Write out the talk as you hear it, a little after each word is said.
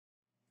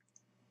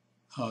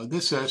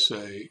This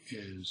essay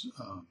is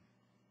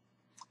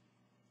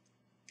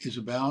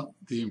about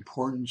the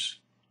importance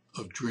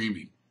of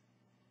dreaming.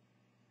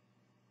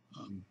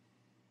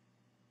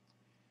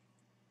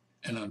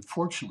 And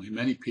unfortunately,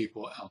 many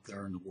people out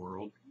there in the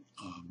world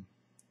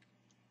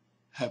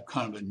have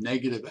kind of a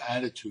negative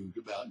attitude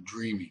about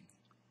dreaming.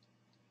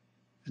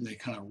 And they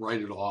kind of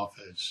write it off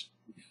as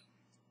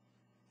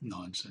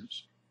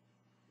nonsense.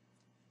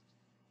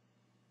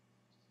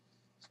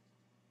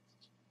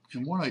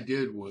 And what I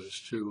did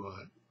was to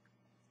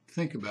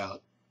think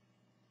about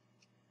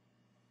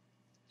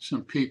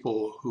some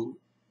people who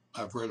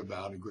I've read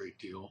about a great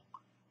deal,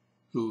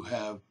 who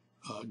have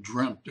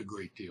dreamt a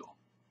great deal,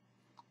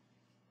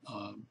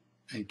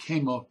 and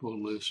came up with a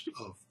list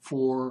of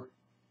four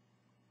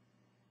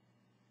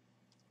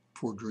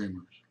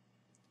dreamers.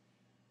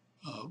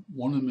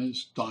 One of them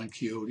is Don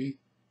Quixote.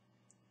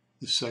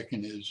 The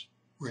second is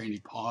Randy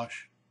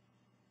Pausch.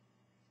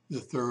 The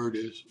third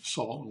is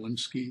Saul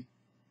Alinsky.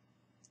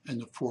 And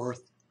the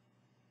fourth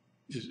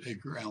is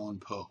Edgar Allan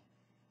Poe.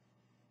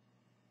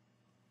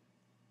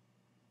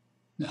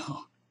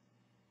 Now,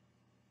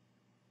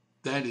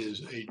 that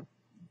is a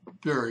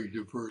very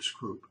diverse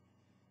group.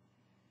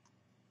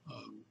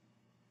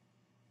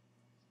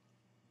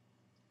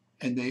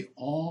 And they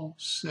all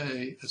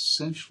say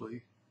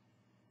essentially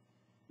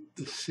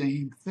the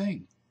same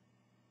thing.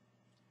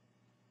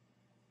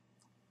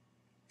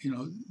 You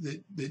know,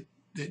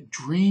 that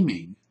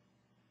dreaming,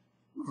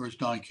 or as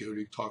Don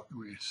Quixote talked,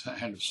 we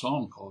had a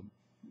song called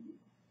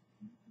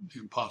The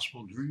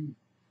Impossible Dream.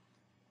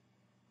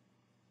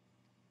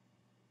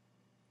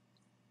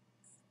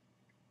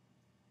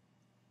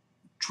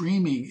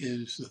 Dreaming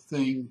is the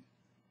thing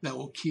that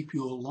will keep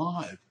you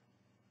alive,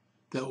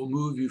 that will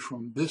move you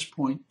from this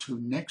point to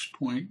next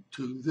point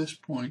to this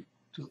point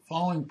to the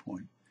following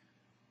point.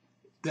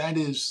 That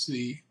is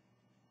the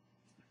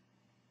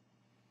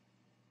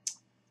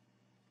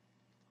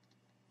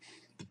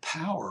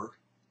power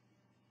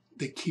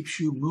that keeps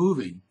you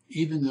moving,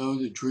 even though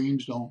the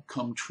dreams don't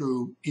come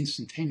true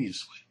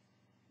instantaneously.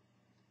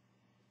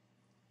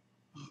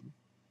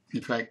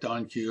 In fact,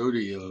 Don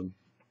Quixote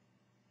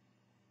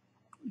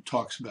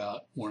talks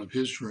about one of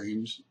his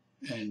dreams,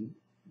 and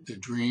the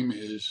dream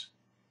is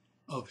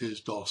of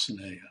his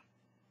Dulcinea,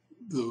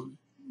 the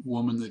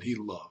woman that he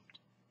loved.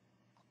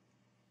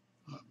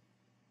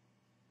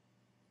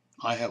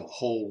 I have a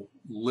whole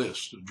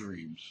list of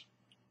dreams,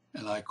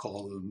 and I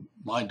call them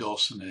my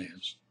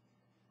Dulcineas.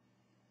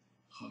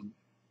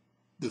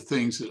 The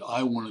things that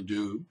I want to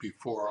do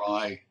before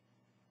I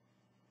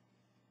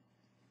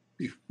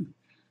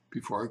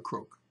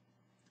croak.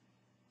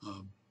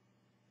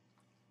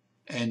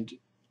 And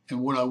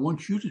what I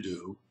want you to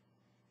do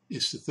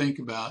is to think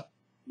about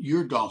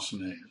your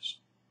Dulcineas.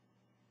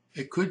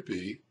 It could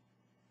be,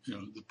 you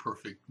know, the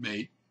perfect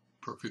mate,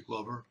 perfect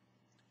lover.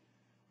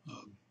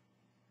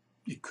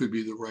 It could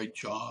be the right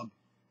job.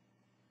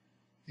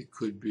 It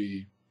could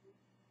be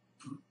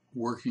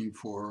working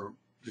for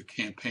the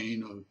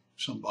campaign of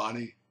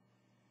somebody.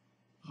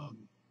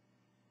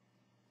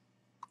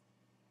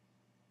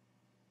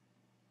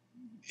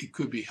 It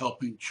could be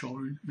helping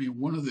children. I mean,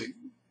 one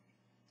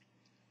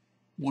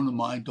of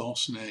my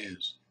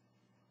Dulcineas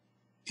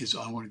is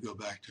I want to go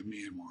back to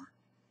Myanmar.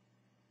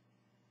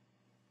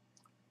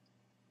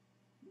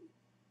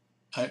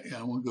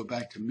 I want to go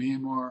back to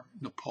Myanmar,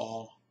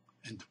 Nepal,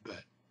 and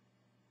Tibet,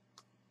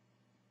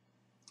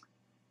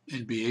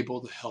 and be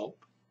able to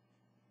help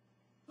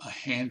a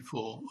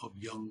handful of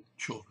young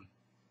children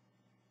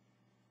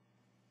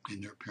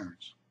and their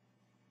parents.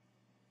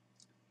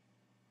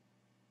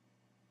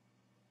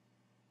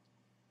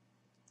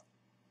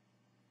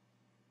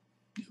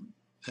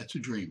 That's a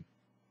dream.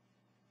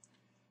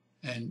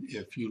 And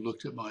if you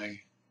looked at my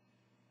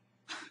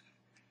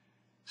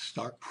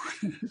stock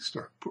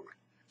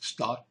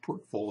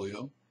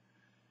portfolio,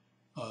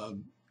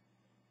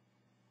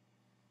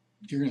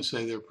 you're going to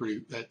say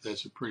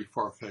that's a pretty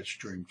far-fetched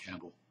dream,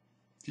 Campbell.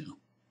 You know.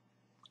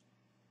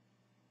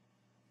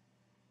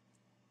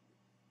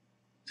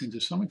 And to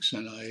some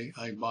extent,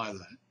 I buy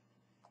that.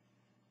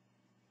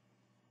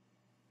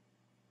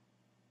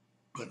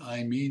 But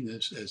I mean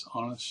this as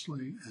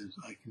honestly as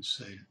I can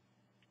say it.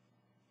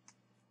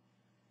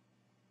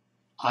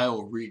 I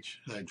will reach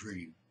that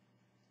dream,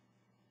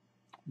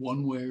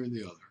 one way or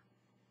the other.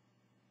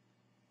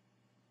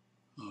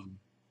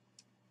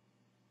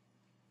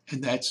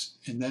 And that's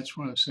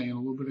what I was saying a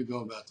little bit ago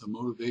about the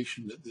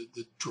motivation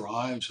that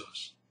drives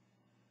us.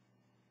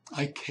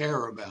 I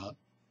care about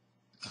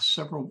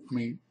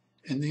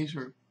and these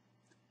are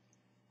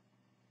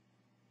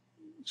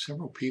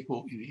several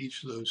people in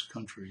each of those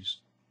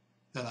countries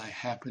that I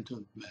happen to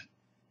have met.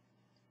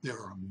 There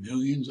are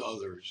million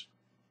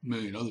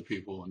other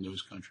people in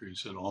those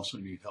countries that also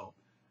need help.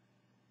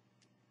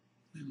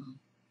 You know,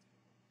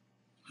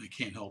 I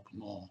can't help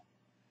them all,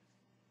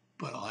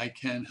 but I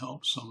can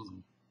help some of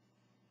them.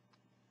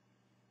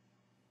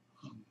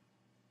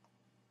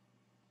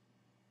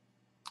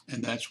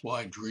 And that's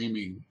why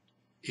dreaming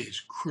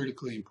is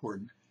critically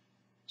important.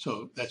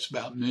 So that's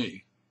about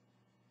me.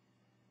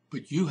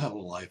 But you have a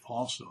life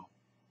also.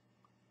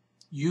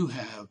 You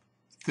have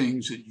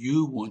things that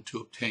you want to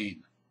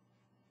obtain.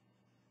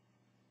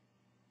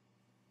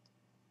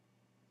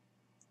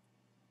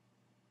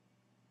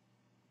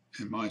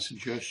 And my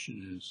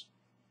suggestion is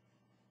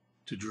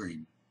to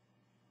dream.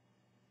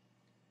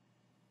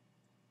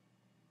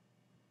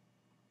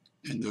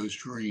 And those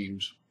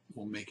dreams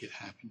will make it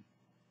happen.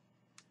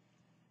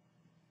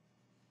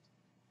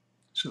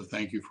 So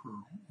thank you for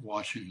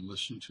watching and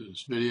listening to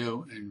this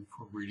video and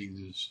for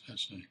reading this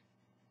essay.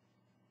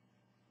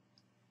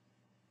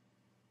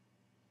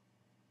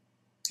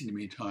 In the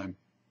meantime,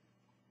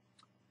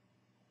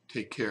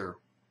 take care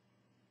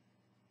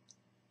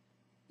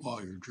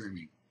while you're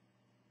dreaming.